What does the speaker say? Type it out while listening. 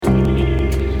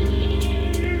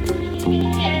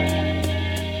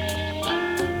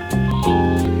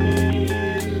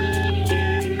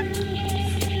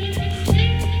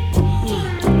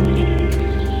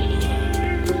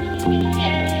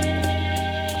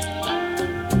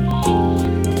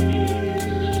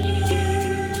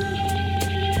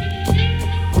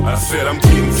said I'm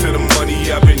getting to the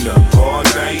money, I've been up all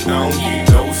night. I don't get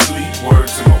no sleep, word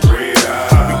to my red eye.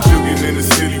 I be jugging in the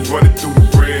city, running through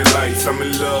the red lights. I'm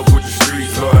in love with the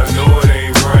streets, Lord, I know it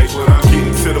ain't right, but I'm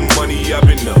getting to the money, I've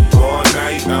been up all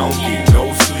night. I don't get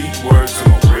no sleep, word to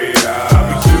my red eye. I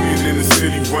be jugging in the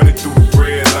city, running through the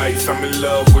red lights. I'm in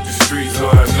love with the streets,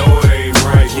 Lord, I know it ain't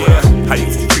right. Yeah, I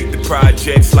used to treat the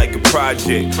projects like a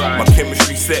project. My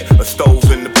chemistry set, a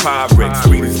stove in the Pyrex.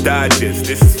 Reader's Digest,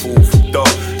 this is food for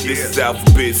thought. This is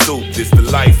alphabet soup, this the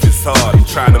life is hard. I'm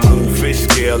trying to move fish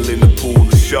scale in the pool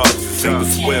of sharks. Sink or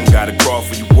swim, gotta crawl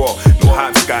for you walk. No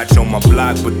hopscotch on my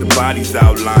block, but the body's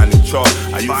outlined in chalk.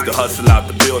 I used to hustle out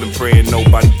the building, praying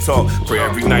nobody talk. Pray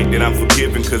every night that I'm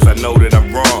forgiven, cause I know that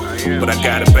I'm wrong. But I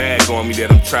got a bag on me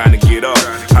that I'm trying to get off.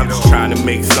 I'm just trying to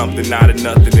make something out of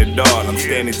nothing at all. I'm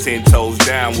standing 10 toes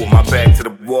down with my back to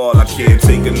the wall. I can't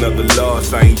take another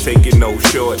loss, I ain't taking no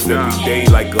shorts. Every day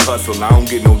like a hustle, I don't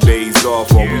get no days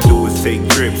off. All we do is take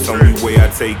trips, only way I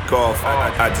take off.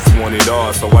 I just want it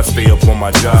all, so I stay up on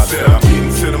my job. Said I'm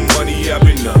getting to the money, I've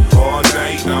been up all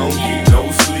night. I don't get no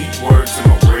sleep, word to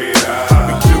my red eye. I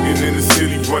be jugging in the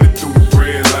city, running through the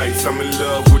red lights. I'm in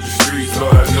love with the streets,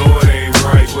 Lord, I know it ain't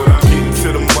right, but I'm getting to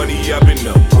the money, I've been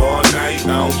up all night.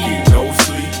 I don't get no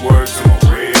sleep, word to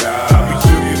my red eye. I be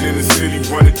jugging in the city,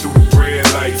 running through the red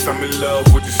lights. I'm in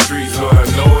love with the streets, Lord, I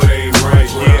know it ain't right.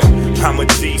 Yeah, I'm a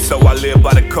G, so I live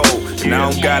by the code. And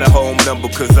I don't got a home number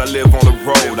cause I live on the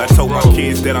road. I told my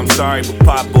kids that I'm sorry but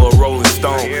Papa a Rolling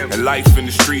Stone. And life in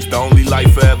the streets, the only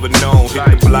life I ever known. Hit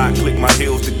the block, click my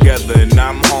heels together and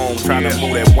I'm home. Trying to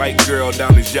move that white girl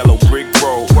down this yellow brick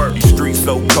road. These streets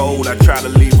so cold, I try to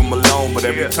leave them alone. But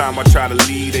every time I try to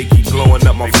leave, they keep blowing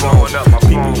up my phone.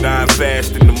 People dying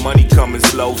fast and the money coming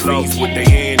slow. Fees with their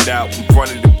hand out in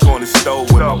front of the corner store.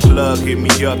 When my plug hit me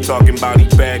up talking about he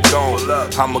back on.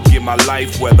 I'ma get my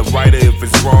life whether right or if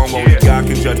it's wrong. Only God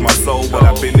can judge my soul, but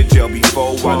I've been to jail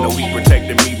before. I know he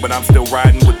protected me, but I'm still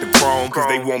riding with the chrome. Cause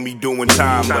they want me doing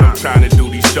time, but I'm trying to do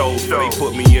these shows. So they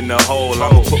put me in the hole,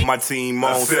 I'ma put my team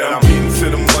on. Said I'm getting to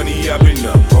the money, I've been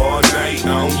up all night.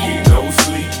 I don't get no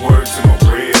sleep, word to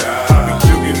my red eye. I be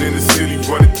jugging in the city,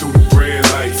 running through the red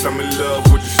lights. I'm in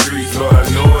love with the streets, Lord, I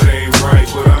know it ain't right,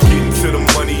 but I'm getting to the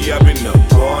money, I've been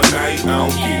up all night. I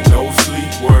don't get no sleep,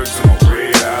 word to my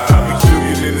red eye. I be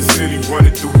jugging in the city,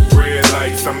 running through the red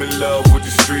lights. I'm in love with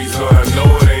the streets, Lord, I know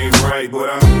it ain't right, but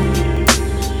I'm